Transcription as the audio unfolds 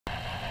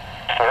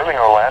serving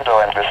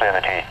Orlando and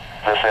vicinity.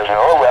 This is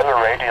NOAA weather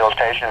radio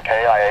station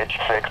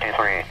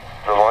KIH63,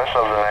 the voice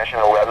of the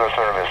National Weather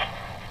Service.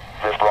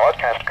 This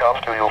broadcast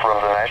comes to you from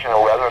the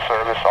National Weather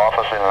Service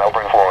office in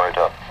Melbourne,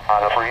 Florida,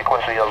 on a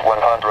frequency of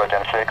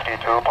 162.475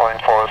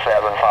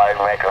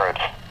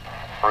 MHz.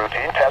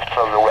 Routine tests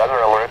of the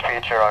weather alert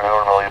feature are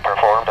normally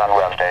performed on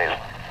Wednesdays,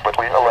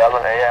 between 11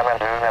 a.m. and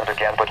noon, and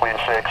again between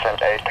 6 and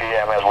 8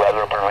 p.m. as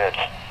weather permits.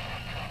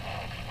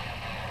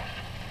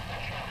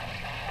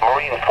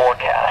 Marine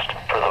forecast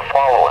for the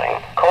following.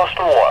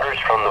 Coastal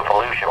waters from the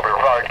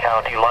Volusia-Brevard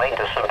County line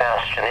to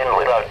Sebastian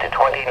Inlet out to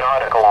 20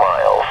 nautical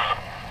miles.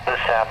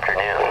 This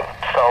afternoon,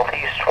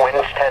 southeast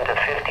winds 10 to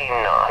 15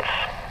 knots.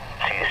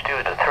 Seas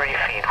 2 to 3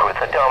 feet with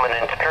a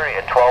dominant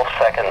period 12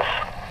 seconds.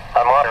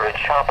 A moderate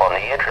chop on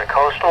the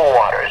intracoastal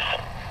waters.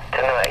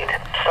 Tonight,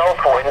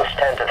 south winds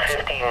 10 to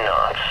 15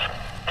 knots.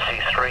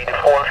 Seas 3 to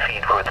 4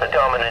 feet with a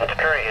dominant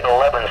period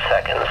 11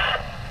 seconds.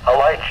 A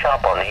light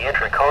chop on the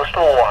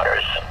intracoastal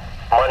waters.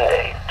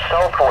 Monday,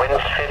 south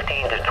winds 15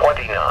 to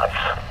 20 knots.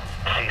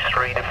 Seas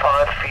 3 to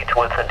 5 feet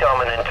with a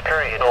dominant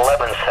period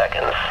 11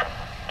 seconds.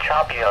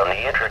 Choppy on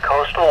the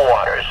intracoastal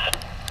waters.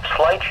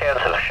 Slight chance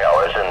of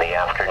showers in the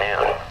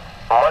afternoon.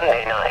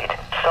 Monday night,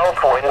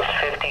 south winds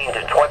 15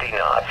 to 20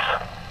 knots.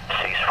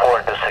 Seas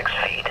 4 to 6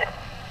 feet.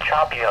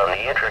 Choppy on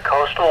the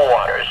intracoastal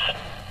waters.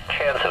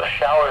 Chance of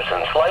showers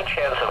and slight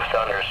chance of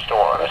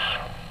thunderstorms.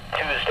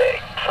 Tuesday,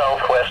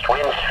 southwest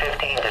winds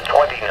 15 to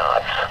 20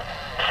 knots.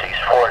 Seas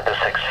 4 to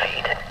 6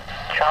 feet.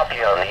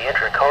 Choppy on the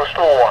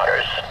intracoastal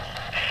waters.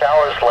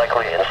 Showers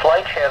likely and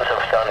slight chance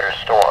of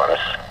thunderstorms.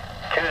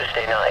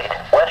 Tuesday night,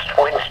 west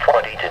winds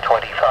 20 to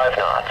 25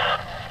 knots.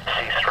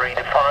 Seas 3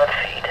 to 5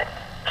 feet.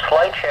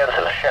 Slight chance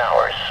of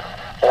showers.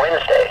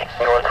 Wednesday,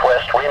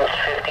 northwest winds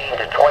 15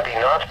 to 20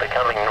 knots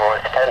becoming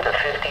north 10 to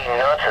 15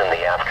 knots in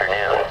the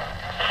afternoon.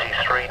 Seas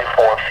 3 to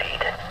 4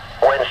 feet.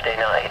 Wednesday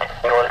night,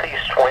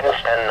 northeast winds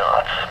 10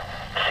 knots.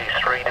 Seas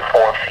 3 to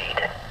 4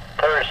 feet.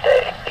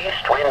 Thursday,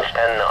 east winds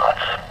 10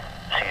 knots.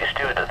 Seas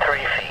 2 to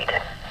 3 feet.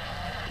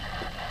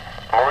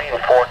 Marine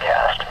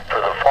forecast for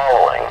the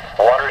following.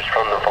 Waters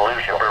from the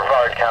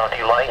Volusia-Brevard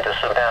County line to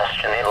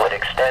Sebastian Inlet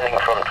extending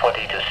from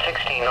 20 to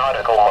 60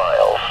 nautical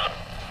miles.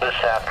 This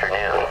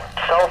afternoon,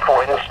 south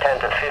winds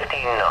 10 to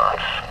 15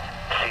 knots.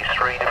 Seas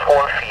 3 to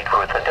 4 feet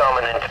with a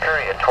dominant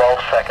period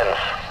 12 seconds.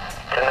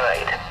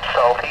 Tonight,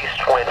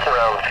 southeast winds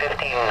around 15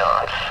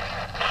 knots.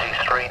 Seas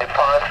 3 to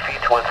 5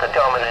 feet with a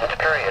dominant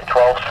period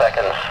 12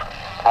 seconds.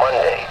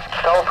 Monday,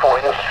 south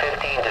winds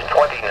 15 to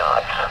 20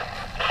 knots.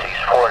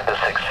 Seas 4 to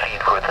 6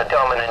 feet with a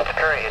dominant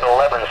period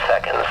 11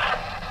 seconds.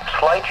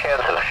 Slight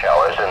chance of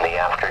showers in the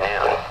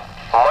afternoon.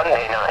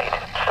 Monday night,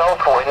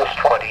 south winds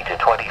 20 to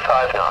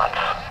 25 knots.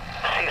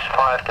 Seas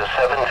 5 to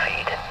 7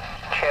 feet.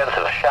 Chance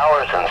of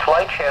showers and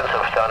slight chance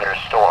of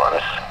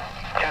thunderstorms.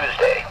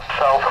 Tuesday,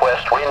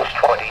 southwest winds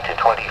 20 to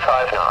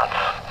 25 knots.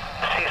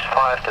 Seas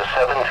 5 to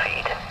 7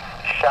 feet.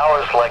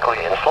 Showers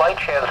likely and slight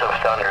chance of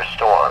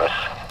thunderstorms.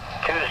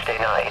 Tuesday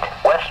night,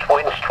 west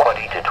winds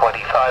 20 to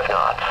 25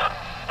 knots.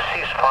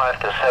 Seas 5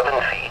 to 7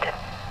 feet.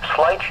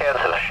 Slight chance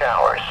of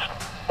showers.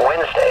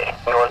 Wednesday,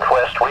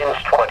 northwest winds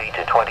 20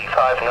 to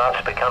 25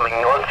 knots becoming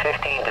north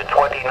 15 to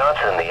 20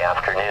 knots in the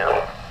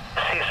afternoon.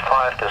 Seas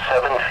 5 to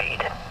 7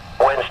 feet.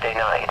 Wednesday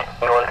night,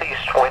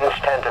 northeast winds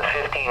 10 to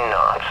 15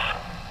 knots.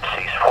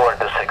 Seas 4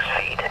 to 6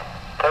 feet.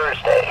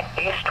 Thursday,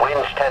 east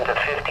winds 10 to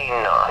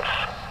 15 knots.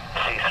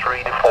 Seas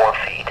 3 to 4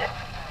 feet.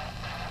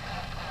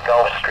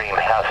 Gulf Stream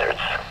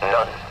hazards,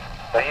 none.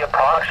 The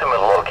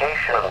approximate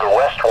location of the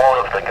west wall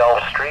of the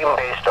Gulf Stream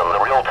based on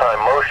the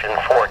real-time motion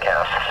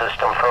forecast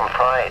system from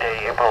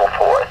Friday, April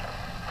 4th.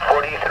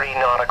 43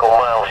 nautical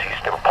miles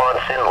east of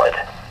Ponce Inlet.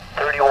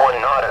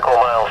 31 nautical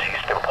miles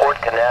east of Port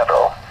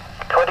Canaveral.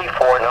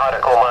 24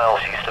 nautical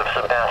miles east of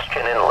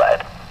Sebastian Inlet.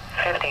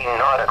 15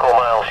 nautical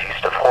miles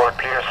east of Fort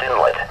Pierce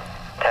Inlet.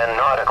 10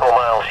 nautical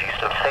miles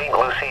east of St.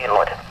 Lucie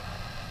Inlet.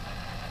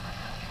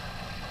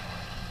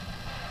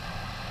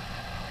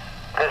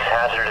 This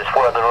hazardous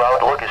weather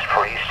outlook is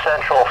for East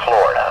Central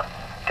Florida.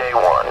 Day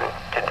 1,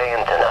 today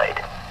and tonight.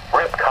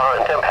 Rip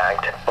current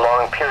impact,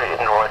 long period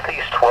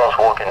northeast swells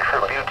will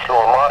contribute to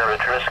a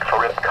moderate risk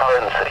for rip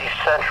currents at East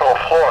Central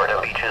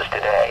Florida beaches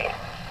today.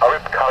 A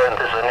rip current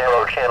is a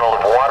narrow channel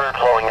of water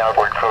flowing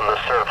outward from the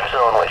surf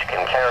zone which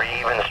can carry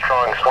even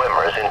strong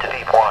swimmers into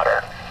deep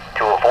water.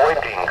 To avoid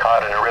being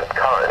caught in a rip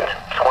current,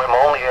 swim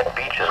only at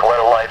beaches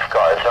where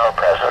lifeguards are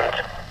present.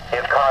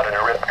 If caught in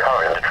a rip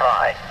current,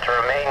 try to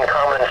remain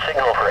calm and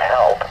signal for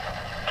help.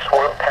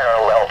 Swim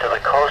parallel to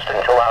the coast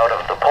until out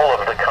of the pull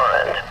of the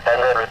current, and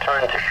then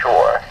return to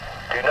shore.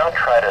 Do not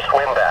try to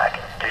swim back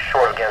to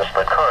shore against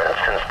the current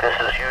since this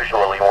is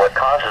usually what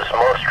causes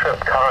most rip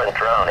current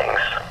drownings.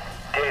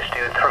 Days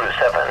 2 through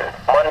 7,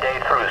 Monday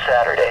through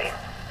Saturday.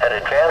 An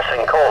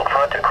advancing cold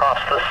front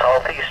across the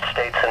southeast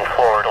states in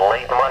Florida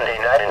late Monday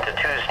night into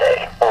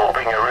Tuesday will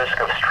bring a risk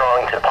of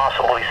strong to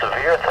possibly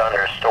severe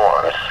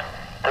thunderstorms.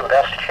 The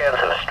best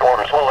chance of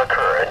storms will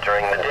occur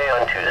during the day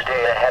on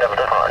Tuesday ahead of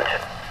the front.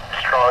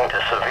 strong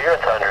to severe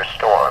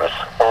thunderstorms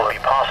will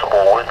be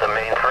possible, with the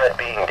main threat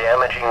being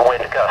damaging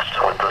wind gusts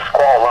with the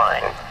squall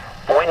line.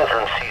 Winds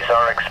and seas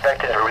are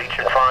expected to reach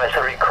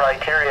advisory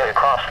criteria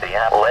across the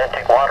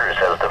Atlantic waters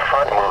as the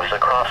front moves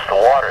across the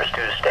waters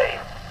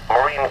Tuesday.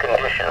 Marine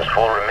conditions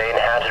will remain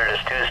hazardous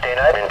Tuesday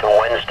night into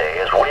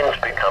Wednesday as winds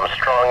become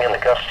strong and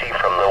gusty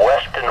from the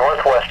west to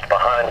northwest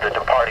behind the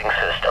departing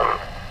system.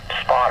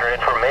 Spotter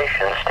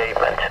information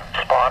statement.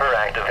 Spotter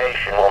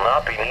activation will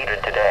not be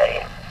needed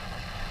today.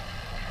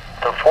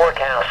 The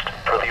forecast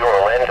for the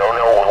Orlando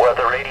NOAA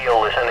Weather Radio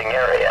listening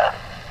area.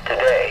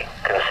 Today,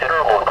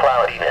 considerable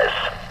cloudiness.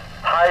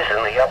 Highs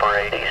in the upper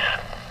 80s.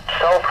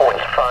 South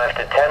winds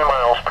 5 to 10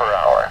 miles per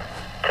hour.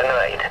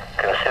 Tonight,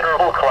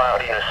 considerable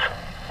cloudiness.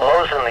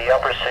 Lows in the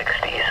upper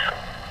 60s.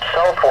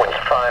 South winds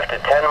 5 to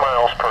 10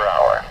 miles per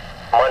hour.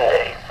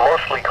 Monday,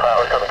 mostly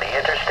clouds on the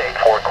Interstate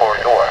 4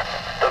 corridor.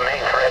 The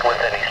main threat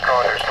with any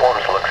stronger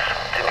storms looks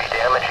to be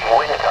damaging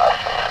wind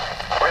gusts.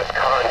 Rip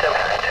current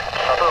impact.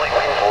 Southerly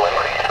winds will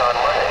increase on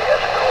Monday as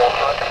a cold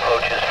front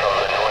approaches from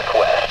the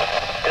northwest.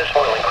 This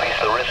will increase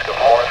the risk of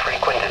more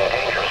frequent and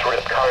dangerous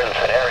rip currents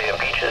at area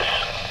beaches.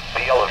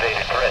 The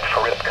elevated threat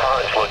for rip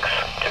currents looks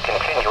to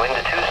continue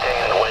into Tuesday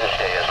and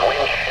Wednesday as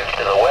winds shift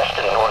to the west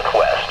and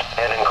northwest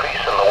and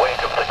increase in the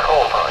wake of the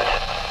cold front.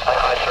 A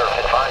high surf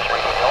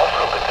advisory may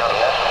also become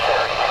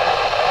necessary.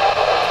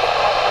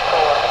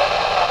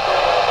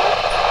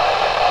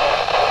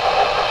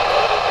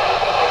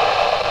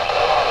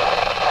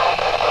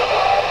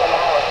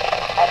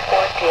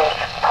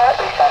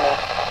 Partly sunny.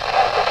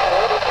 Temperature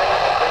 83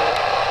 degrees.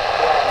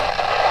 Wind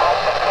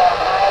south of 12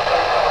 miles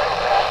an hour.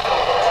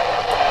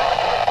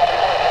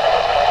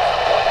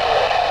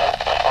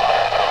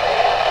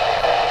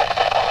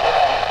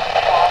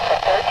 South of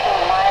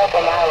 13 miles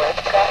an hour.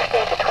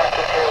 Gusting to 23.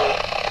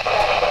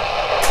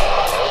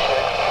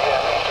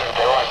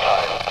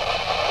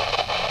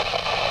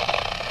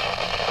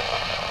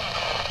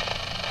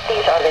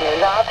 These are the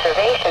news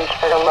observations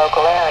for the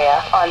local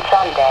area on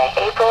Sunday,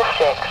 April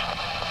 6th.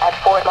 At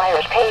Fort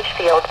Myers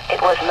Pagefield, it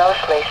was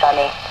mostly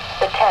sunny.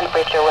 The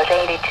temperature was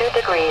 82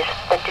 degrees,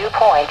 the dew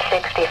point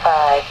 65,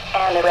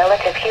 and the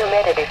relative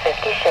humidity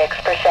 56%.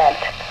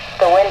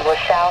 The wind was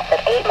south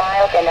at 8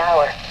 miles an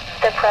hour.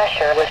 The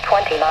pressure was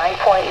 29.99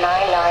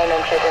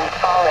 inches and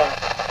falling.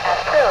 At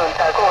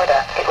Punta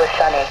Gorda, it was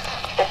sunny.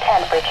 The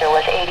temperature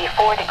was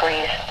 84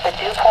 degrees, the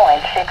dew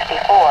point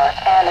 64,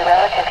 and the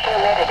relative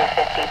humidity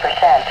 50%.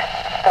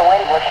 The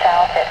wind was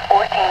south at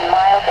 14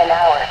 miles an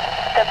hour.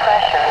 The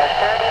pressure was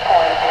 30.01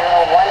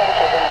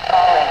 inches and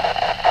falling.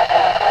 At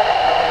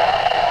Northwestern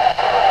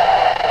International,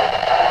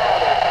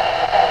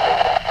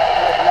 it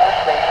was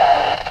mostly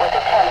sunny, with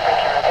a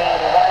temperature of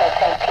 81 at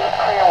St. Pete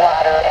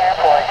Clearwater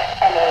Airport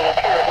and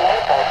 82 at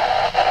Naples.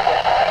 It was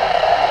partly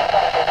sunny,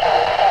 temperature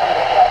was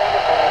 77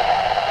 degrees.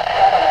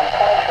 Settlement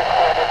points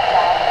recorded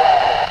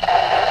southwest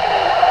and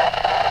 13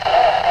 knots.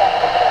 Temperature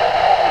was 77 degrees,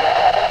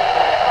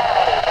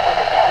 cloudy, with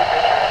a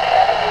temperature of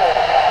 78 at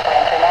Tampa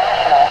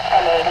International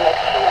and 80 at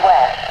Key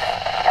West.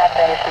 At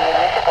Venice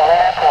Municipal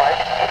Airport,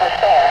 it was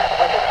fair,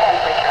 with a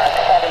temperature of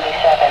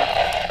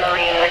 77.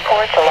 Marine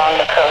reports along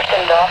the coast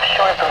and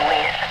offshore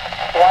buoys.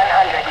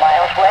 100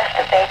 miles west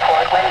of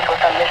Bayport, winds were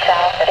from the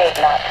south at 8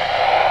 knots.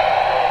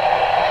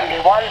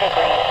 71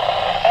 degrees.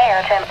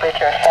 Air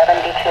temperature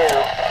 72.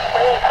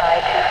 Wave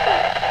height 2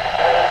 feet.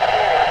 Wave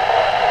period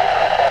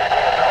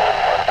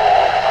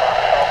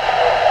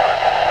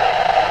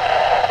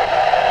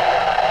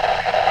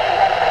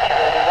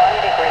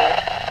 81 degrees.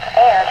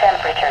 Air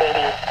temperature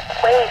 80.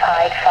 Wave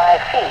height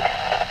 5 feet.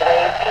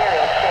 Wave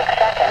period 6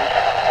 seconds.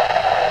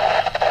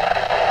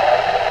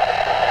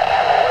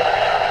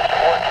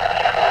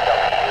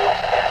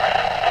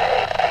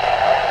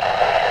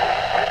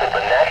 Visit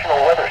the National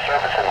Weather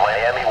Service in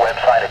Miami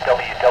website at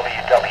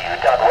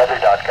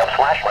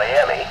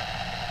www.weather.gov/Miami.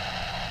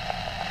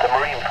 The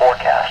marine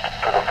forecast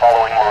for the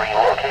following marine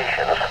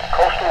locations: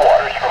 coastal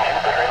waters from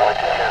Jupiter Inlet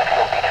to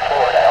Deerfield Beach,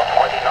 Florida, out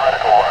 20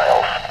 nautical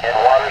miles, and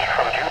waters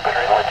from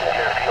Jupiter Inlet to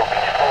Deerfield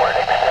Beach,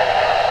 Florida,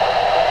 extending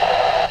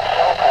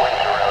south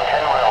winds around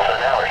 10 miles an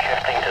hour,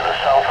 shifting to the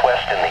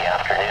southwest in the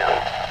afternoon.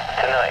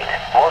 Tonight,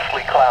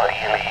 mostly cloudy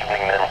in the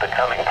evening, then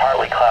becoming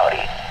partly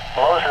cloudy.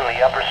 Lows in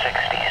the upper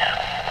 60s.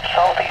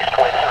 Southeast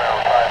winds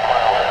around 5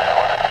 miles an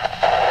hour.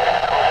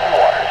 Coastal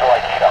waters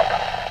light chop.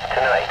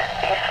 Tonight,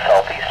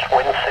 east-southeast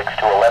winds 6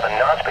 to 11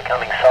 knots,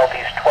 becoming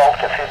southeast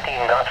 12 to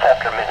 15 knots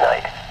after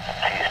midnight.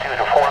 Seas 2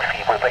 to 4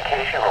 feet with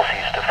occasional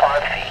seas to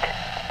 5 feet.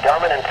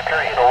 Dominant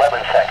period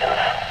 11 seconds.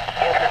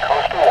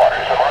 Intracoastal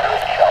waters a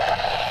moderate chop.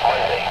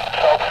 Monday,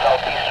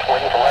 south-southeast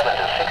winds 11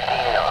 to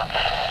 16 knots.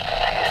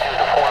 Seas 2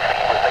 to 4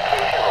 feet with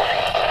occasional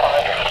seas to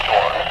 5 feet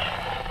storms.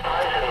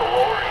 Highs in the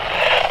lower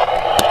 80s.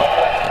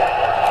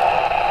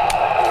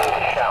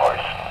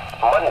 Showers.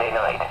 Monday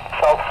night,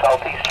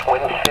 south-southeast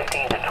winds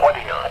 15 to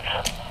 20 knots.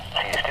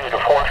 Seas 2 to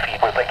 4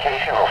 feet with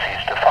occasional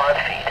seas to 5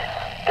 feet.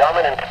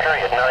 Dominant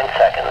period 9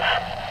 seconds.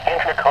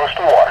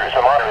 Intracoastal waters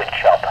a moderate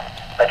chop.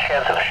 A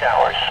chance of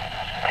showers.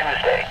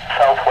 Tuesday,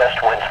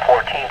 southwest winds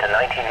 14 to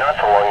 19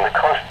 knots along the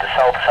coast to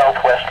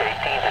south-southwest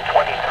 18 to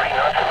 23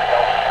 knots.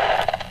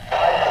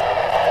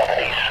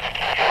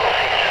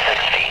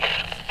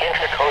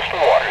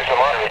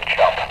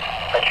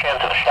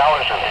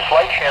 showers and a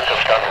slight chance of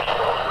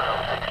thunderstorms.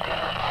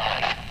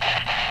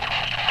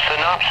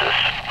 Synopsis.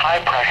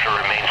 High pressure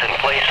remains in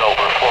place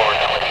over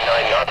Florida, 29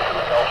 knots in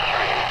the Gulf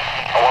Stream.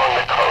 Along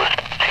the coast,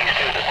 seas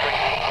 2 to 3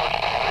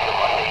 into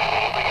Monday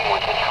evening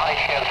with its high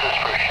chances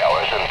for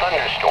showers and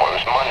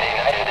thunderstorms Monday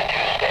night into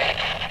Tuesday.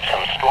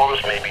 Some storms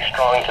may be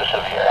strong to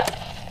severe.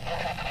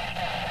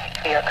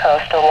 Your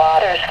coastal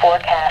waters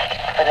forecast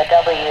for the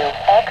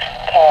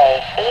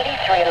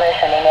WXK83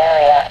 listening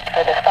area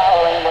for the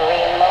following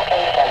marine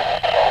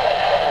locations.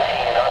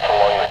 17 knots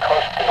along the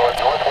coast to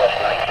northwest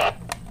 19.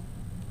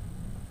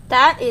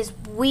 That is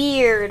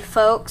weird,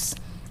 folks.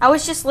 I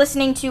was just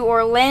listening to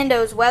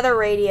Orlando's weather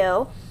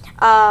radio.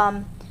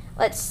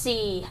 Let's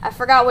see. I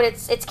forgot what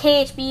it's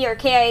KHB or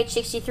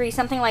KIH63,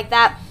 something like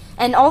that.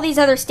 And all these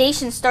other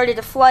stations started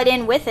to flood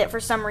in with it for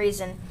some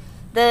reason.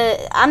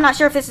 I'm not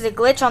sure if this is a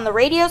glitch on the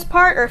radio's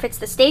part or if it's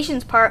the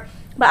station's part,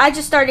 but I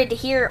just started to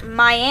hear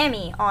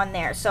Miami on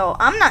there. So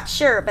I'm not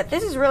sure, but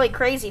this is really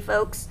crazy,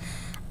 folks.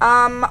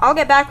 I'll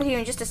get back with you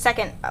in just a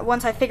second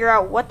once I figure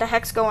out what the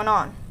heck's going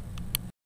on.